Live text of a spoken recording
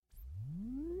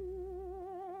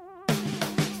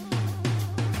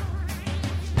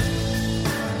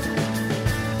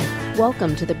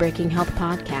Welcome to the Breaking Health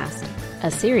Podcast,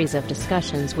 a series of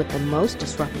discussions with the most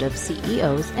disruptive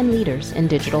CEOs and leaders in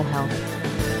digital health.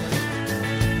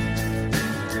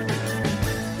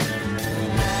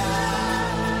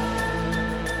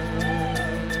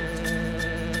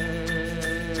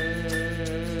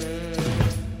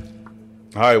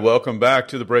 Hi, welcome back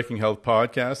to the Breaking Health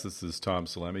Podcast. This is Tom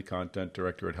Salemi, Content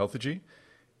Director at Healthigy,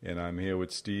 and I'm here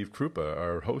with Steve Krupa,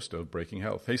 our host of Breaking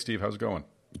Health. Hey, Steve, how's it going?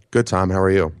 Good, Tom. How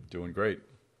are you? Doing great.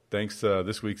 Thanks.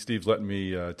 This week, Steve's letting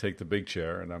me take the big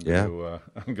chair, and I'm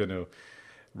going to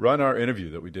run our interview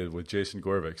that we did with Jason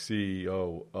Gorevic,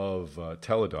 CEO of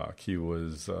Teladoc. He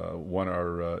was won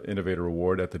our Innovator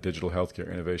Award at the Digital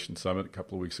Healthcare Innovation Summit a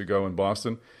couple of weeks ago in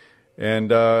Boston. And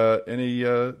he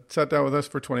sat down with us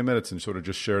for 20 minutes and sort of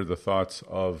just shared the thoughts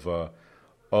of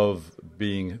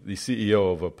being the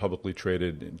CEO of a publicly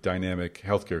traded dynamic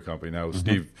healthcare company. Now,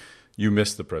 Steve, you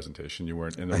missed the presentation. You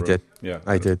weren't in the room. Did. Yeah,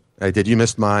 I did. You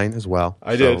missed mine as well.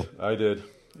 I did.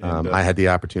 And, I had the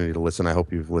opportunity to listen. I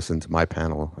hope you've listened to my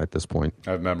panel at this point.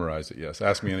 I've memorized it. Yes.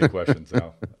 Ask me any questions.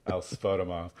 I'll spout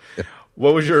them off.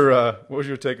 What was your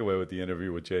takeaway with the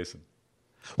interview with Jason?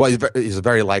 Well, he's a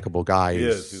very likable guy.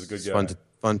 He's a good guy.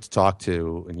 Fun to talk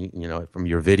to, and you know, from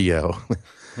your video,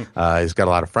 he's got a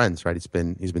lot of friends, right? He's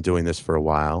been doing this for a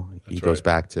while. He goes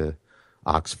back to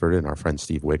Oxford and our friend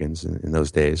Steve Wiggins in those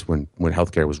days when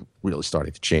healthcare was really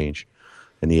starting to change,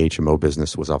 and the HMO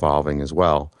business was evolving as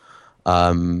well.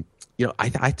 You know,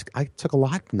 I took a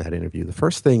lot from that interview. The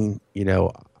first thing, you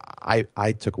know,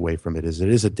 I took away from it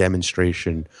is a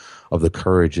demonstration of the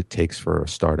courage it takes for a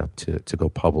startup to go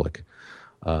public.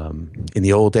 In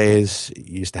the old days,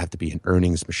 you used to have to be an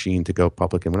earnings machine to go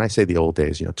public. And when I say the old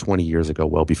days, you know, 20 years ago,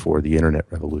 well before the internet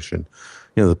revolution,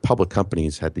 you know, the public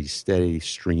companies had the steady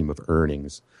stream of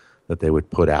earnings that they would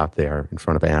put out there in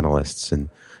front of analysts. And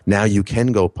now you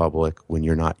can go public when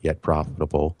you're not yet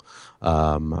profitable.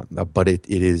 But it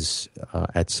is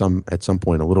at some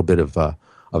point a little bit of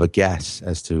a guess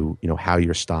as to, you know, how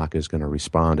your stock is going to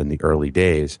respond in the early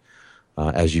days.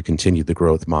 As you continue the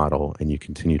growth model and you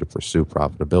continue to pursue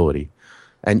profitability,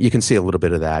 and you can see a little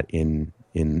bit of that in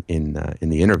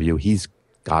the interview. He's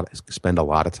got to spend a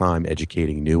lot of time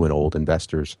educating new and old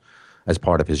investors as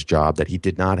part of his job that he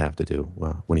did not have to do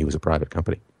when he was a private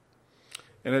company.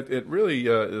 And it really,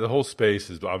 the whole space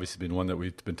has obviously been one that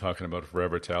we've been talking about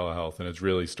forever, telehealth, and it's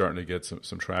really starting to get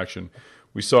some traction.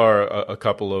 We saw a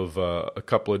couple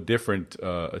of different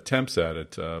attempts at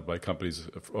it by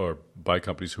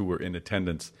companies who were in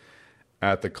attendance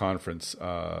at the conference.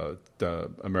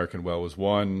 The American Well was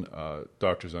one.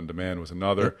 Doctors on Demand was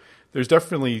another. Yep. There's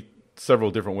definitely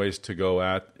several different ways to go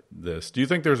at this. Do you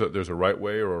think there's a right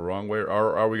way or a wrong way,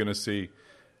 or are we going to see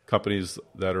companies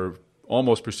that are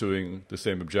almost pursuing the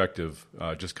same objective,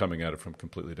 just coming at it from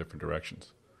completely different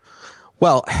directions?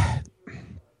 Well,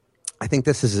 I think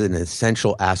this is an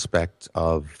essential aspect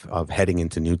of heading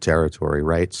into new territory,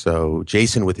 right? So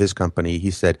Jason, with his company,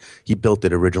 he said he built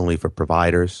it originally for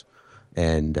providers,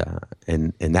 and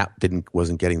that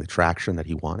wasn't getting the traction that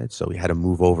he wanted. So he had to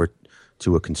move over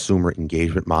to a consumer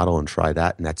engagement model and try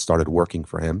that, and that started working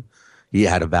for him. He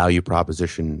had a value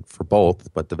proposition for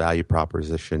both, but the value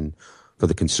proposition for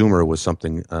the consumer was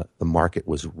something the market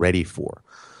was ready for.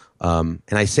 And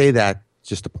I say that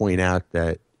just to point out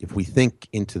that if we think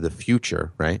into the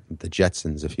future, right, the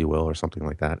Jetsons, if you will, or something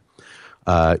like that,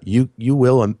 you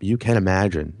can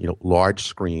imagine, you know, large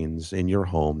screens in your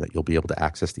home that you'll be able to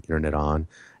access the internet on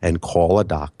and call a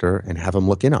doctor and have them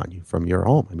look in on you from your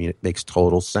home. I mean, it makes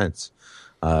total sense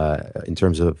in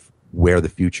terms of where the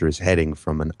future is heading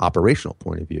from an operational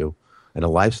point of view and a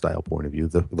lifestyle point of view.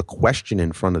 The question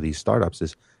in front of these startups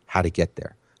is how to get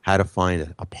there, how to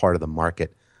find a part of the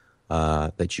market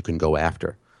that you can go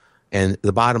after. And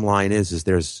the bottom line is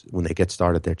there's, when they get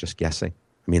started, they're just guessing.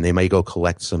 I mean, they may go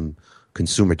collect some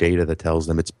consumer data that tells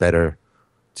them it's better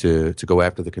to go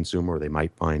after the consumer, or they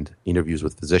might find interviews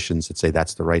with physicians that say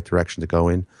that's the right direction to go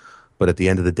in. But at the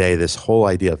end of the day, this whole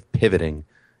idea of pivoting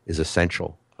is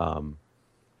essential. And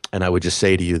I would just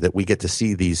say to you that we get to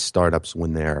see these startups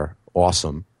when they're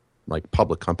awesome, like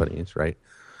public companies, right?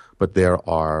 But there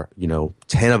are, you know,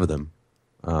 10 of them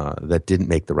that didn't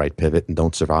make the right pivot and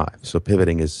don't survive. So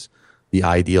pivoting is the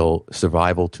ideal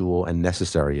survival tool and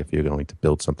necessary if you're going to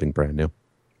build something brand new.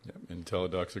 Yeah, and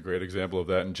Teladoc's a great example of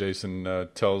that. And Jason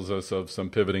tells us of some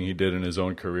pivoting he did in his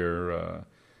own career,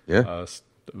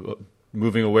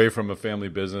 moving away from a family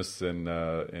business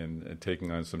and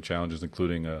taking on some challenges,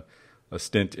 including a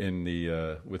stint in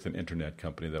with an internet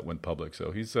company that went public.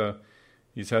 So he's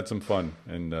had some fun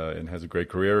and has a great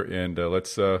career. And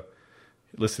let's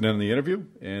listen in on the interview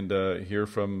and hear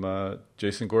from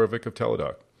Jason Gorevic of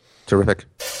Teladoc. Terrific.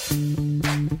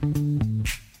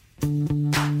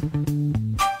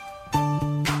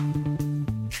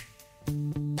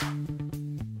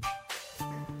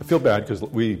 I feel bad because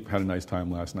we had a nice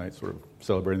time last night, sort of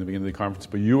celebrating the beginning of the conference,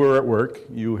 but you were at work.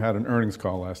 You had an earnings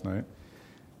call last night,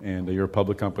 and you're a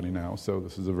public company now, so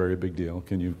this is a very big deal.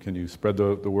 Can you spread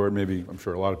the word? Maybe, I'm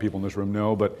sure a lot of people in this room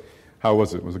know, but how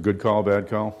was it? Was it a good call, bad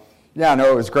call? Yeah,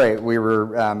 no, it was great. We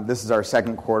were. This is our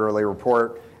second quarterly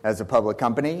report as a public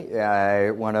company.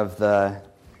 One of the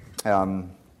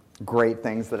great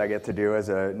things that I get to do as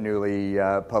a newly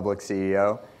public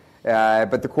CEO.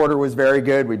 But the quarter was very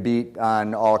good. We beat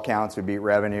on all accounts. We beat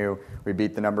revenue. We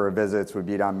beat the number of visits. We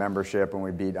beat on membership, and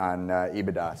we beat on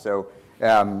EBITDA. So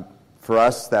for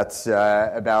us, that's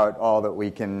about all that we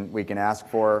can ask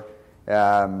for.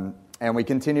 And we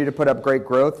continue to put up great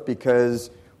growth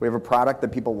because we have a product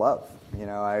that people love. You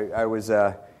know,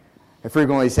 I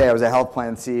frequently say I was a health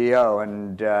plan CEO,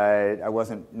 and I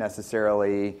wasn't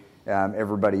necessarily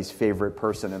everybody's favorite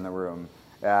person in the room.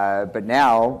 But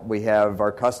now we have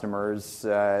our customers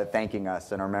thanking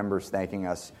us and our members thanking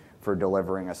us for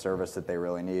delivering a service that they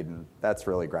really need, and that's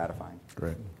really gratifying.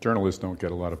 Great. Journalists don't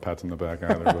get a lot of pats on the back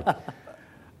either.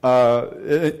 But,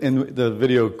 and the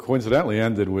video coincidentally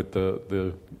ended with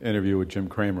the interview with Jim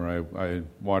Cramer. I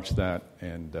watched that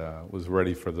and was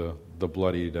ready for the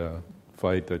bloodied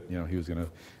fight that he was going to.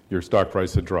 Your stock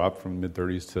price had dropped from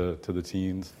mid-30s to the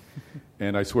teens.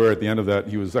 And I swear at the end of that,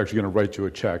 he was actually going to write you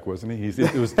a check, wasn't he?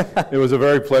 It was a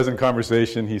very pleasant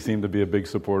conversation. He seemed to be a big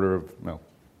supporter of,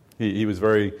 he was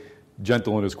very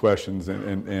gentle in his questions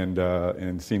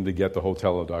and seemed to get the whole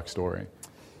Teladoc story.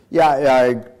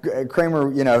 Yeah,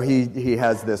 Cramer, he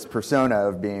has this persona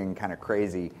of being kind of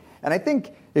crazy. And I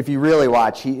think if you really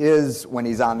watch, he is when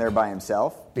he's on there by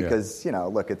himself because,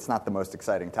 look, it's not the most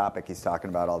exciting topic he's talking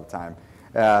about all the time.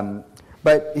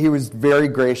 But he was very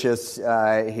gracious.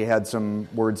 He had some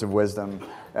words of wisdom,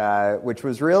 which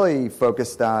was really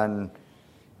focused on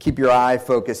keep your eye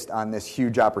focused on this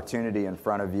huge opportunity in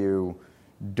front of you.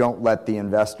 Don't let the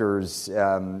investors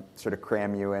sort of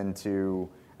cram you into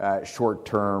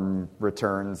short-term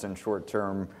returns and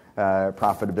short-term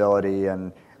profitability.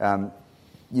 And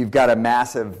you've got a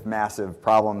massive, massive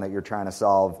problem that you're trying to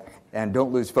solve. And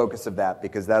don't lose focus of that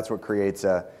because that's what creates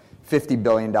a $50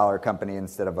 billion company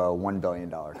instead of a $1 billion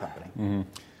company. Mm-hmm.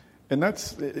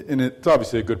 And it's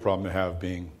obviously a good problem to have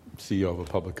being CEO of a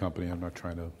public company. I'm not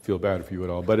trying to feel bad for you at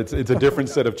all, but it's a different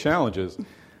set of challenges. In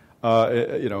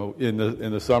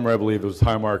the summer, I believe it was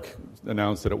Highmark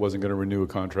announced that it wasn't going to renew a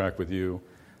contract with you,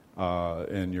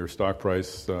 and your stock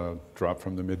price dropped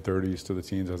from the mid-30s to the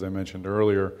teens, as I mentioned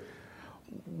earlier.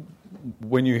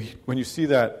 When you see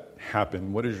that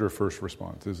happen, what is your first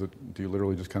response? Do you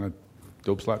literally just kind of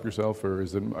dope slap yourself, or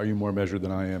are you more measured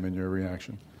than I am in your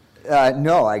reaction?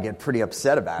 No, I get pretty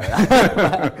upset about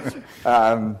it.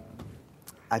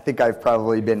 I think I've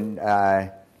probably been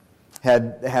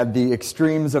had the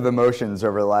extremes of emotions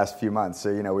over the last few months.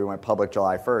 So we went public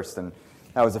July 1st, and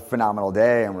that was a phenomenal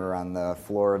day, and we were on the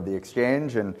floor of the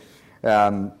exchange, and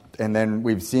then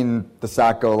we've seen the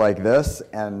stock go like this.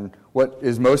 And what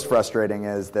is most frustrating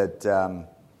is that.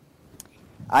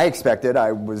 I expected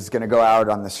I was going to go out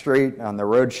on the street, on the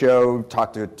road show,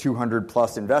 talk to 200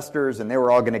 plus investors, and they were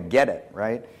all going to get it,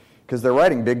 right? Because they're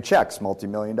writing big checks,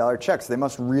 multi-million-dollar checks. They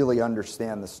must really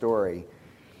understand the story.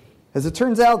 As it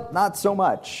turns out, not so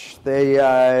much. They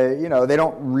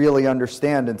don't really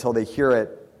understand until they hear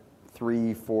it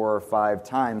 3, 4, 5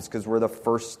 times because we're the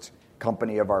first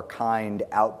company of our kind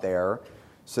out there.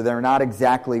 So they're not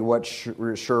exactly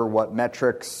sure what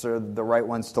metrics are the right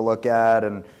ones to look at,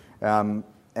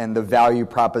 and the value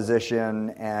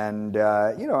proposition, and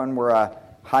we're a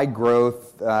high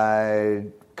growth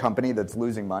company that's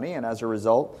losing money, and as a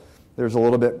result, there's a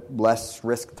little bit less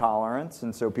risk tolerance,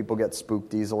 and so people get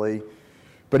spooked easily.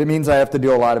 But it means I have to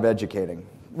do a lot of educating,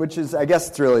 which is, I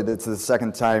guess, it's the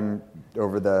second time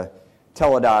over the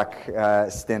Teladoc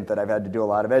stint that I've had to do a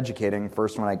lot of educating.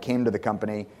 First, when I came to the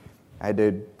company, I had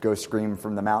to go scream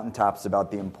from the mountaintops about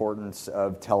the importance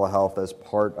of telehealth as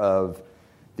part of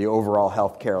the overall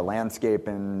healthcare landscape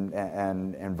and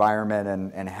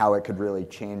environment and how it could really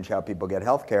change how people get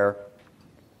healthcare.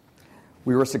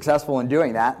 We were successful in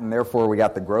doing that, and therefore we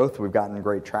got the growth. We've gotten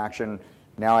great traction.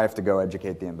 Now I have to go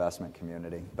educate the investment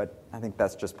community. But I think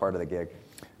that's just part of the gig.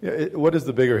 Yeah, what is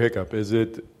the bigger hiccup? Is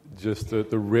it just the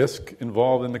risk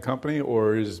involved in the company,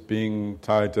 or is being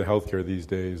tied to healthcare these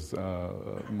days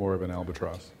more of an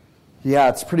albatross? Yeah,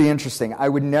 it's pretty interesting. I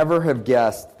would never have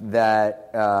guessed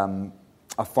that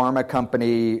a pharma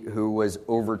company who was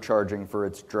overcharging for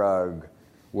its drug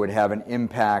would have an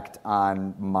impact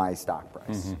on my stock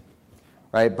price. Mm-hmm.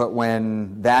 right? But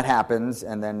when that happens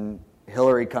and then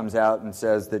Hillary comes out and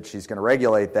says that she's going to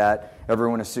regulate that,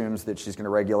 everyone assumes that she's going to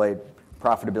regulate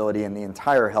profitability in the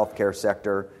entire healthcare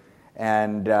sector,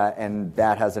 and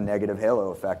that has a negative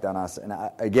halo effect on us. And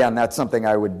again, that's something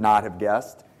I would not have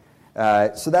guessed.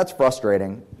 So that's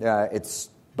frustrating.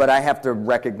 But I have to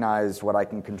recognize what I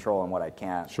can control and what I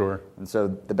can't. Sure. And so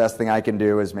the best thing I can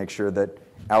do is make sure that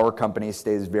our company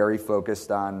stays very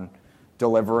focused on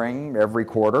delivering every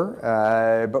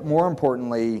quarter, but more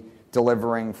importantly,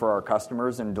 delivering for our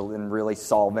customers and really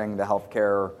solving the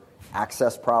healthcare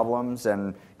access problems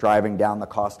and driving down the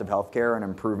cost of healthcare and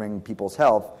improving people's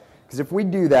health. Because if we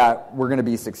do that, we're going to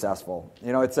be successful.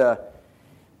 You know, it's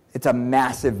a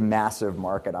massive, massive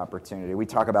market opportunity. We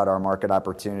talk about our market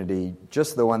opportunity.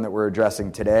 Just the one that we're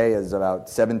addressing today is about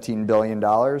 $17 billion,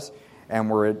 and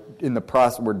we're in the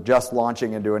process. We're just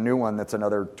launching into a new one that's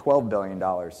another $12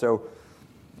 billion. So,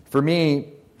 for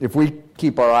me, if we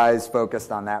keep our eyes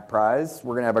focused on that prize,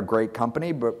 we're going to have a great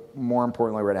company, but more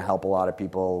importantly, we're going to help a lot of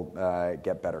people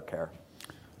get better care.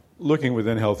 Looking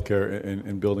within healthcare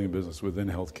and building a business within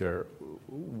healthcare,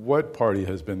 what party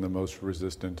has been the most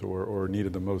resistant or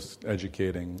needed the most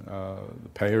educating? The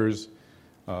payers,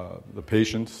 the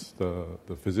patients,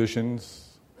 the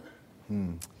physicians?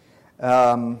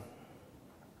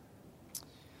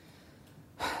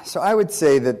 So I would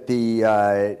say that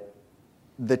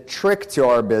the trick to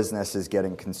our business is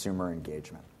getting consumer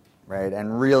engagement, right?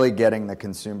 And really getting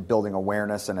building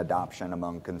awareness and adoption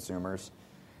among consumers.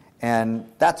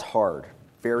 And that's hard,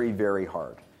 very, very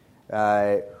hard.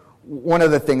 One of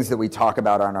the things that we talk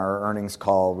about on our earnings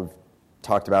call, we've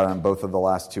talked about on both of the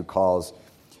last two calls,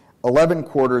 11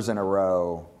 quarters in a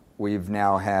row, we've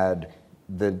now had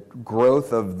the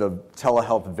growth of the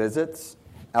telehealth visits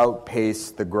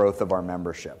outpace the growth of our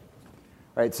membership.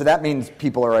 Right? So that means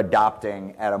people are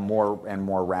adopting at a more and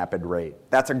more rapid rate.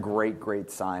 That's a great, great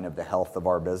sign of the health of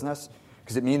our business,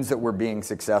 because it means that we're being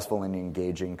successful in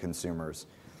engaging consumers.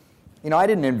 You know, I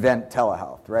didn't invent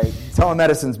telehealth, right?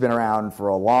 Telemedicine's been around for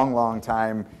a long, long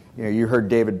time. You know, you heard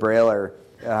David Brailer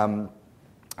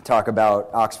talk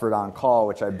about Oxford On Call,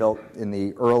 which I built in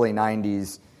the early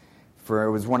 90s.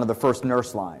 It was one of the first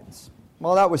nurse lines.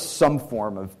 Well, that was some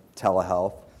form of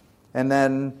telehealth. And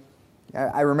then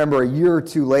I remember a year or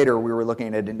two later, we were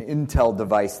looking at an Intel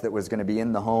device that was going to be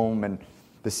in the home, and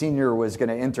the senior was going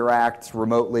to interact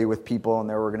remotely with people, and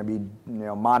there were going to be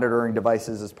monitoring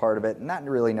devices as part of it, and that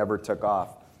really never took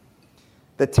off.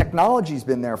 The technology's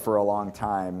been there for a long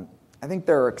time. I think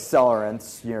there are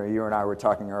accelerants. You know, you and I were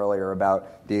talking earlier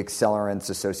about the accelerants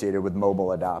associated with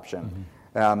mobile adoption.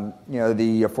 Mm-hmm.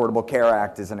 The Affordable Care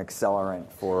Act is an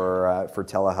accelerant for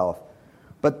telehealth.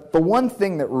 But the one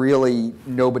thing that really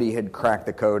nobody had cracked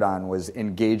the code on was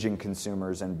engaging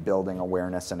consumers and building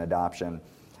awareness and adoption.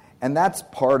 And that's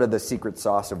part of the secret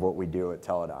sauce of what we do at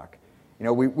Teladoc. You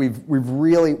know,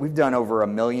 we've done over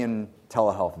 1 million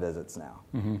telehealth visits now.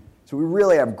 Mm-hmm. So we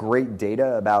really have great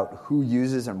data about who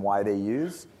uses and why they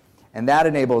use. And that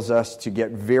enables us to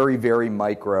get very, very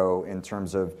micro in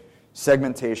terms of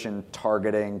segmentation,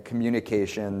 targeting,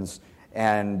 communications,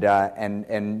 and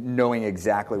knowing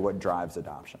exactly what drives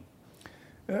adoption.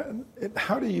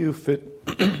 How do you fit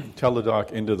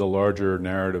Teladoc into the larger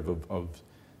narrative of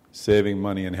saving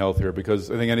money in healthcare?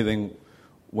 Because I think anything,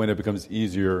 when it becomes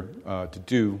easier to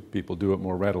do, people do it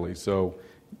more readily. So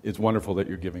it's wonderful that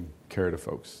you're giving care to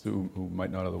folks who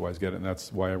might not otherwise get it, and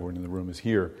that's why everyone in the room is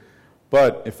here.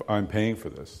 But if I'm paying for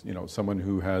this, someone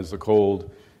who has a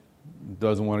cold,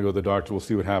 doesn't want to go to the doctor, we'll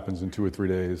see what happens in 2 or 3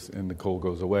 days, and the cold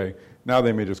goes away. Now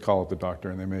they may just call up the doctor,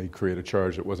 and they may create a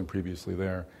charge that wasn't previously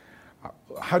there.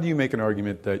 How do you make an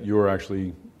argument that you're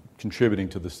actually contributing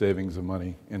to the savings of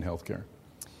money in healthcare?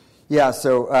 Yeah,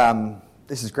 so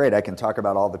this is great. I can talk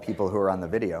about all the people who are on the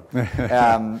video.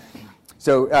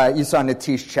 So you saw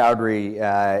Nitish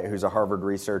Chowdhury, who's a Harvard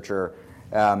researcher.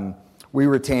 We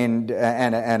retained,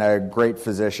 and a great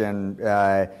physician,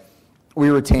 we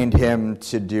retained him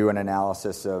to do an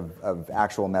analysis of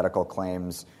actual medical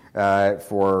claims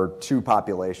for 2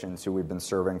 populations who we've been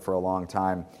serving for a long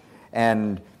time.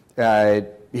 And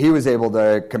he was able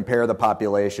to compare the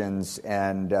populations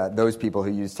and those people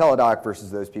who use Teladoc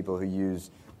versus those people who use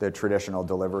the traditional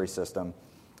delivery system.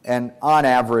 And on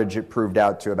average, it proved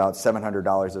out to about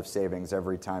 $700 of savings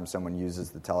every time someone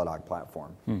uses the Teladoc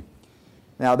platform.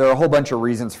 Now, there are a whole bunch of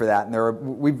reasons for that,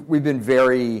 and we've been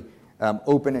very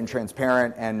open and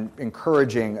transparent and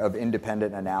encouraging of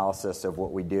independent analysis of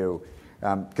what we do.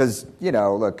 Because,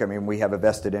 look, I mean, we have a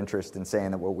vested interest in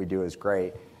saying that what we do is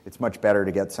great. It's much better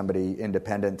to get somebody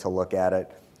independent to look at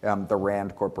it. The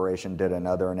RAND Corporation did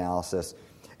another analysis.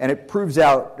 And it proves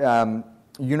out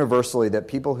universally that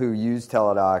people who use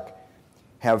Teladoc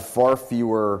have far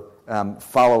fewer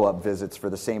follow-up visits for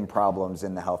the same problems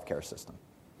in the healthcare system.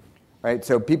 Right?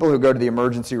 So people who go to the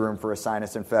emergency room for a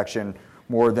sinus infection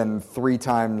more than 3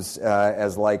 times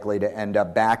as likely to end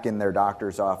up back in their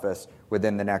doctor's office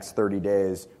within the next 30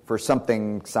 days for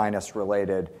something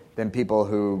sinus-related than people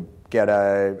who get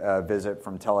a visit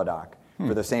from Teladoc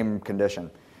for the same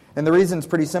condition. And the reason's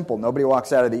pretty simple. Nobody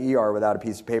walks out of the ER without a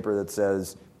piece of paper that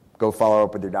says, go follow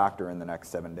up with your doctor in the next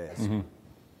 7 days. Mm-hmm.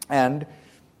 And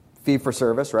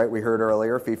fee-for-service, right? We heard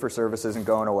earlier, fee-for-service isn't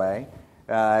going away.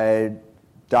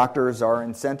 Doctors are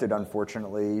incented,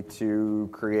 unfortunately, to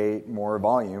create more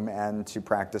volume and to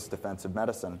practice defensive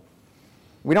medicine.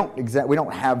 We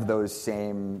don't have those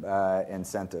same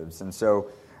incentives, and so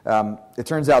it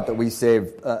turns out that we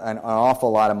save an awful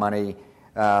lot of money.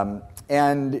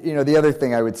 And the other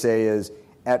thing I would say is,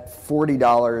 at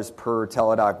 $40 per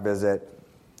Teladoc visit,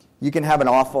 you can have an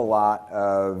awful lot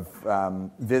of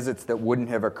visits that wouldn't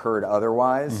have occurred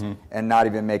otherwise, and not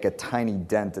even make a tiny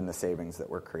dent in the savings that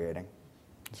we're creating.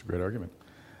 That's a great argument.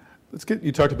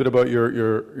 You talked a bit about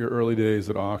your early days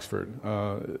at Oxford.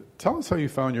 Tell us how you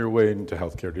found your way into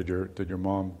healthcare. Did your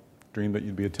mom dream that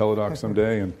you'd be a Teladoc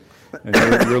someday, and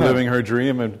you're living her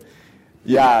dream? And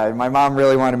yeah, my mom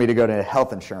really wanted me to go to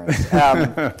health insurance.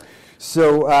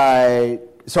 So I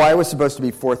was supposed to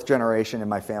be 4th generation in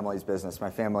my family's business.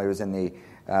 My family was in the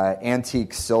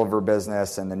antique silver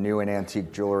business and the new and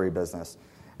antique jewelry business,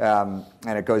 and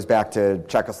it goes back to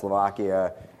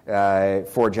Czechoslovakia.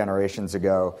 4 generations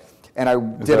ago, and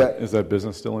is that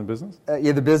business still in business?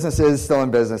 Yeah, the business is still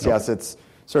in business. Okay. Yes, it's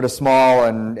sort of small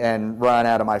and run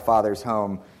out of my father's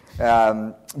home,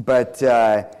 but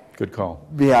good call.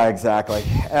 Yeah, exactly.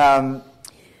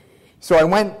 So I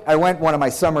went one of my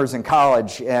summers in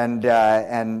college, and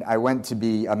I went to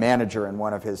be a manager in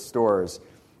one of his stores,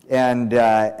 and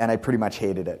I pretty much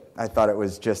hated it. I thought it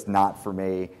was just not for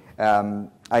me.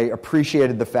 I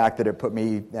appreciated the fact that it put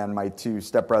me and my 2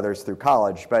 stepbrothers through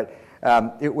college, but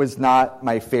it was not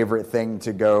my favorite thing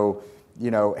to go,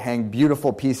 hang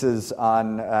beautiful pieces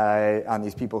on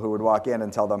these people who would walk in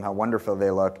and tell them how wonderful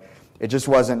they look. It just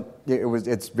wasn't.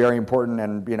 It's very important,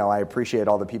 and I appreciate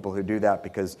all the people who do that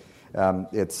because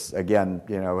it's again,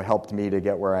 helped me to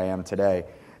get where I am today.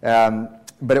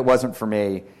 But it wasn't for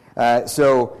me.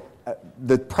 So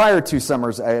the prior 2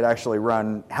 summers, I had actually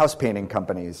run house painting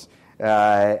companies.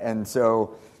 And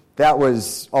so that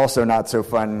was also not so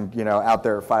fun, out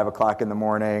there at 5 o'clock in the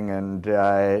morning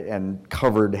and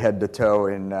covered head to toe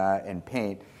in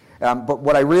paint. But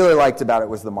what I really liked about it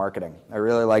was the marketing. I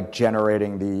really liked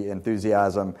generating the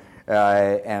enthusiasm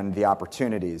and the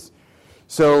opportunities.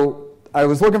 So I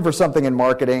was looking for something in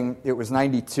marketing. It was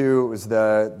 92. It was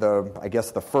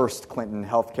the first Clinton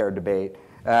healthcare debate.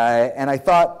 And I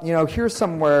thought, here's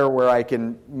somewhere where I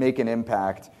can make an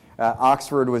impact.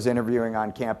 Oxford was interviewing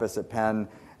on campus at Penn,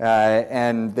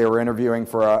 and they were interviewing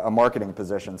for a marketing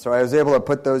position. So I was able to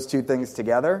put those 2 things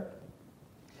together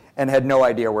and had no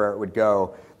idea where it would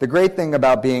go. The great thing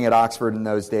about being at Oxford in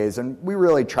those days, and we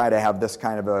really try to have this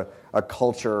kind of a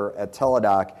culture at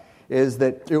Teladoc, is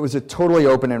that it was a totally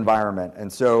open environment.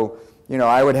 And so,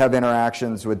 I would have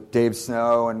interactions with Dave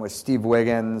Snow and with Steve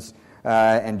Wiggins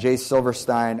and Jay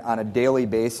Silverstein on a daily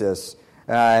basis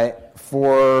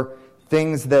for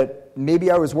things that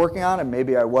maybe I was working on and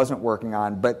maybe I wasn't working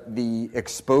on, but the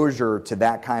exposure to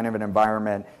that kind of an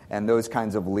environment and those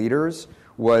kinds of leaders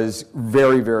was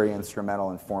very, very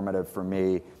instrumental and formative for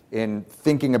me in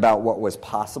thinking about what was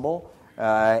possible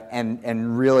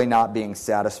and really not being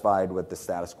satisfied with the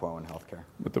status quo in healthcare.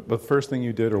 But the first thing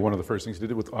you did, or one of the first things you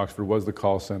did with Oxford, was the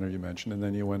call center you mentioned, and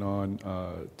then you went on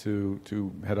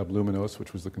to head up Luminos,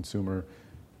 which was the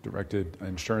consumer-directed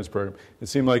insurance program. It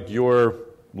seemed like your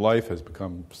life has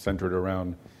become centered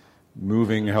around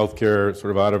moving healthcare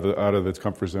sort of out of its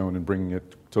comfort zone and bringing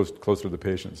it closer to the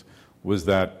patients. Was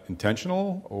that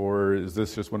intentional, or is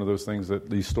this just one of those things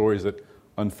these stories that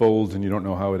unfolds and you don't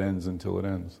know how it ends until it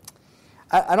ends?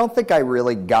 I don't think I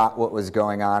really got what was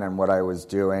going on and what I was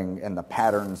doing and the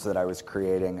patterns that I was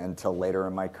creating until later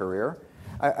in my career.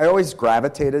 I always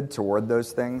gravitated toward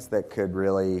those things that could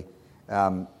really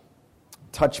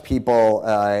touch people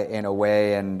in a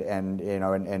way and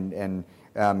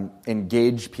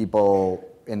engage people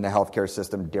in the healthcare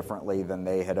system differently than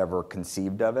they had ever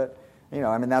conceived of it.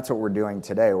 That's what we're doing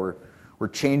today. We're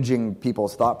changing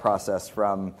people's thought process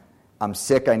from I'm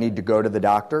sick, I need to go to the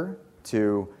doctor,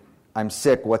 to I'm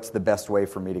sick, what's the best way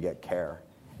for me to get care?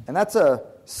 And that's a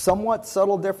somewhat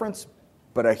subtle difference,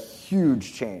 but a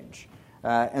huge change.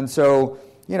 And so,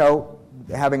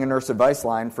 having a nurse advice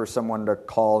line for someone to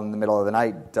call in the middle of the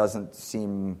night doesn't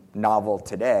seem novel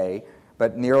today,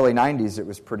 but in the early 90s it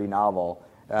was pretty novel.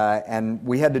 And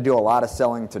we had to do a lot of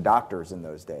selling to doctors in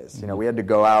those days. You know, we had to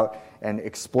go out and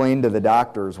explain to the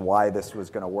doctors why this was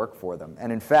going to work for them.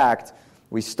 And in fact,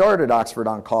 we started Oxford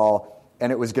On Call,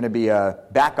 and it was going to be a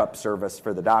backup service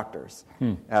for the doctors.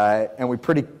 And we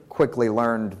pretty quickly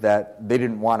learned that they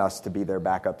didn't want us to be their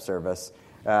backup service.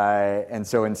 And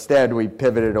so instead, we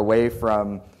pivoted away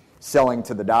from selling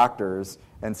to the doctors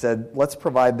and said, let's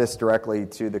provide this directly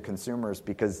to the consumers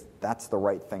because that's the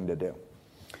right thing to do.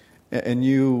 And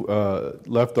you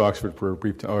left Oxford for a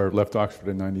brief time, or left Oxford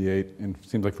in '98, and it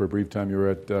seems like for a brief time you were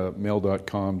at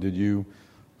Mail.com. Did you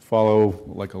follow,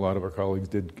 like a lot of our colleagues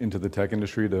did, into the tech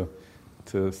industry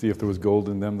to see if there was gold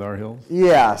in them thar hills?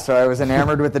 Yeah, so I was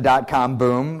enamored with the .com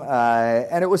boom,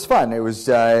 and it was fun. It was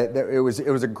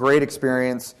a great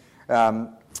experience.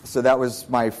 So that was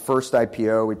my first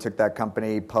IPO. We took that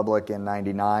company public in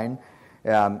 '99.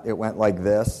 It went like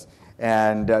this.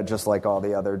 And just like all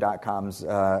the other .coms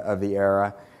of the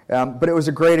era. But it was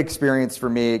a great experience for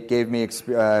me. It gave me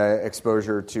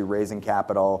exposure to raising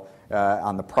capital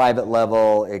on the private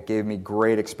level. It gave me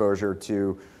great exposure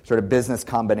to sort of business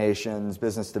combinations,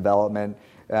 business development,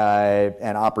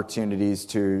 and opportunities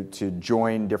to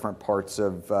join different parts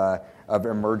of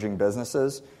emerging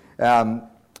businesses. And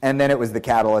then it was the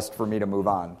catalyst for me to move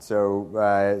on. So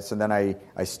then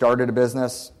I started a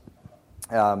business.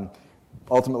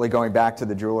 Ultimately going back to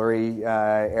the jewelry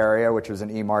area, which was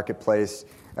an e-marketplace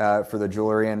for the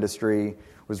jewelry industry,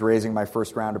 was raising my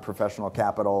first round of professional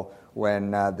capital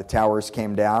when the towers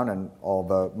came down and all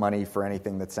the money for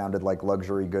anything that sounded like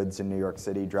luxury goods in New York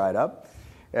City dried up.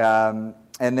 And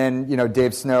then,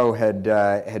 Dave Snow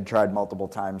had tried multiple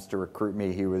times to recruit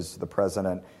me. He was the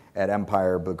president at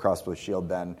Empire, Blue Cross Blue Shield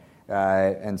then.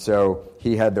 And so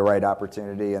he had the right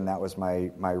opportunity, and that was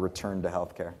my return to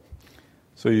healthcare.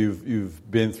 So you've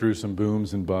been through some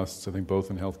booms and busts, I think both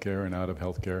in healthcare and out of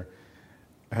healthcare.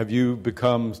 Have you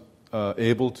become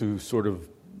able to sort of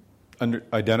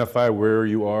identify where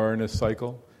you are in a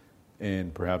cycle,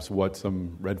 and perhaps what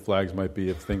some red flags might be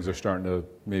if things are starting to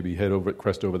maybe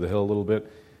crest over the hill a little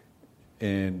bit?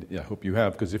 And I hope you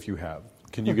have, because if you have,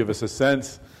 can you give us a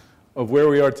sense of where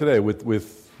we are today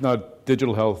with not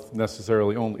digital health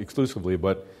necessarily only exclusively,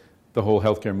 but the whole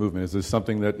healthcare movement? Is this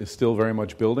something that is still very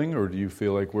much building, or do you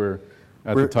feel like we're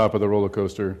at the top of the roller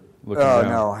coaster looking down?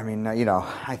 No. I mean,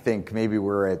 I think maybe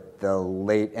we're at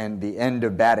the end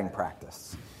of batting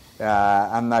practice.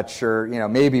 I'm not sure.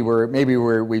 Maybe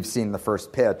we've seen the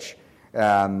first pitch,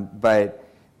 but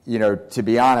to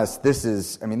be honest,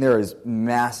 there is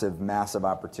massive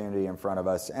opportunity in front of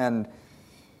us, and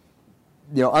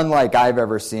unlike I've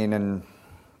ever seen, and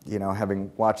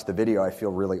having watched the video, I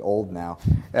feel really old now.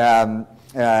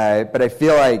 But I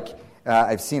feel like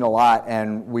I've seen a lot,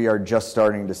 and we are just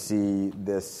starting to see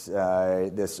this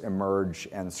emerge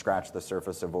and scratch the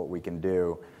surface of what we can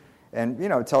do. And,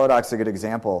 Teladoc's a good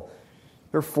example.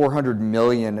 There are 400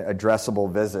 million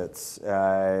addressable visits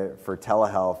for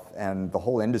telehealth, and the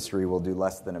whole industry will do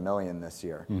less than 1 million this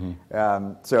year.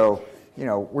 Mm-hmm. So,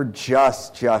 we're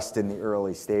just in the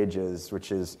early stages,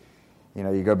 which is,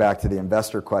 you go back to the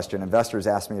investor question. Investors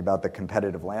ask me about the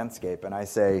competitive landscape, and I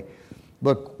say,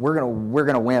 look, we're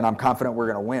gonna win. I'm confident we're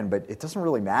gonna win, but it doesn't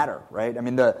really matter, right? I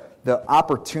mean, the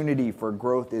opportunity for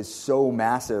growth is so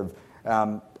massive,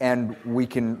 and we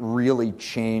can really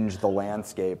change the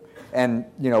landscape. And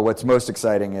what's most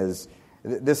exciting is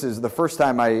this is the first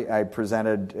time I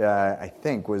presented. I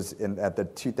think was at the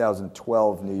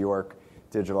 2012 New York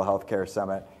Digital Healthcare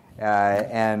Summit,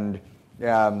 and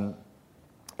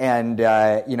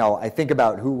I think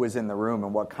about who was in the room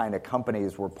and what kind of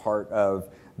companies were part of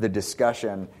the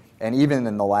discussion. And even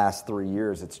in the last 3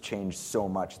 years, it's changed so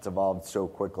much. It's evolved so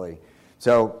quickly.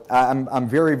 So I'm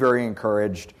very, very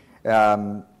encouraged.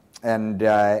 And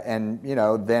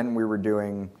then we were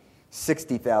doing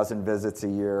 60,000 visits a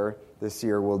year. This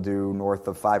year we'll do north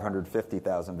of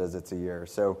 550,000 visits a year.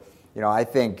 So, I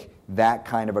think that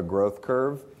kind of a growth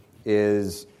curve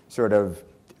is sort of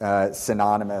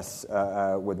synonymous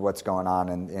with what's going on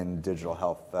in digital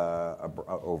health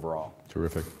overall.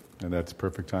 Terrific. And that's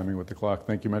perfect timing with the clock.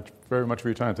 Thank you very much for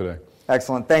your time today.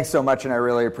 Excellent. Thanks so much, and I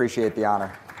really appreciate the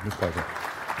honor. It's a pleasure.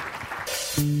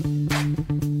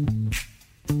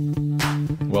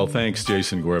 Well, thanks,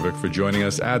 Jason Gorevic, for joining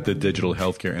us at the Digital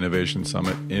Healthcare Innovation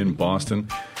Summit in Boston.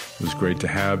 It was great to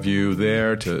have you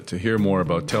there to hear more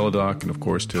about Teladoc, and of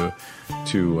course to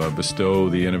bestow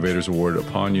the Innovators Award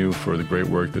upon you for the great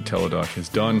work that Teladoc has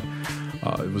done.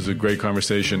 It was a great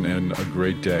conversation and a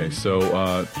great day.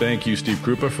 So thank you, Steve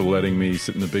Krupa, for letting me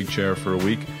sit in the big chair for a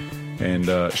week and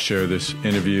share this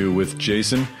interview with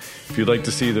Jason. If you'd like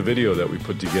to see the video that we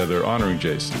put together honoring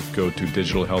Jason, go to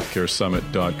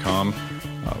digitalhealthcaresummit.com.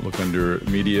 Look under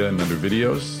media and under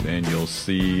videos, and you'll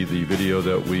see the video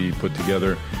that we put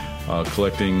together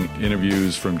collecting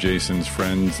interviews from Jason's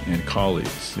friends and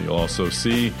colleagues. You'll also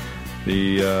see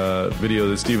the video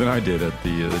that Steve and I did at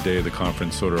the day of the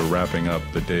conference, sort of wrapping up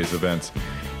the day's events.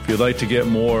 If you'd like to get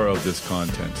more of this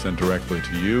content sent directly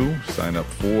to you, sign up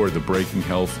for the Breaking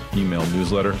Health email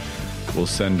newsletter. We'll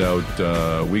send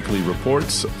out weekly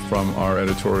reports from our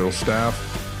editorial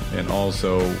staff and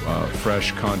also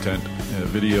fresh content,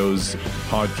 videos,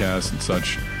 podcasts, and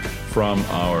such from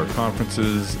our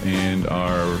conferences and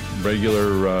our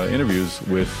regular interviews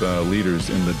with leaders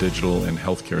in the digital and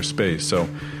healthcare space. So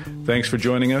thanks for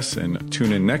joining us, and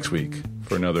tune in next week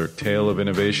for another tale of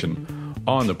innovation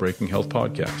on the Breaking Health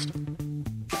Podcast.